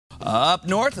Up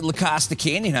north at La Costa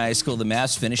Canyon High School, the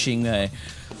Mavs finishing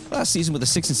last season with a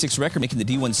 6-6 record, making the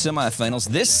D1 semifinals.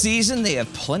 This season, they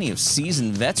have plenty of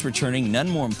seasoned vets returning, none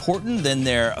more important than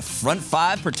their front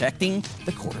five protecting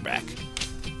the quarterback.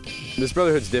 This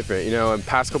brotherhood's different. You know, in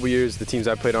past couple years, the teams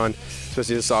I played on,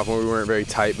 especially the sophomore, we weren't very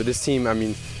tight. But this team, I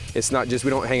mean, it's not just, we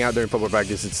don't hang out during football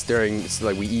practice. It's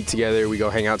like we eat together, we go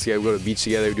hang out together, we go to the beach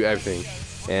together, we do everything.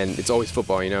 And it's always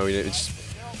football, you know.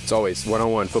 It's always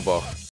one-on-one football.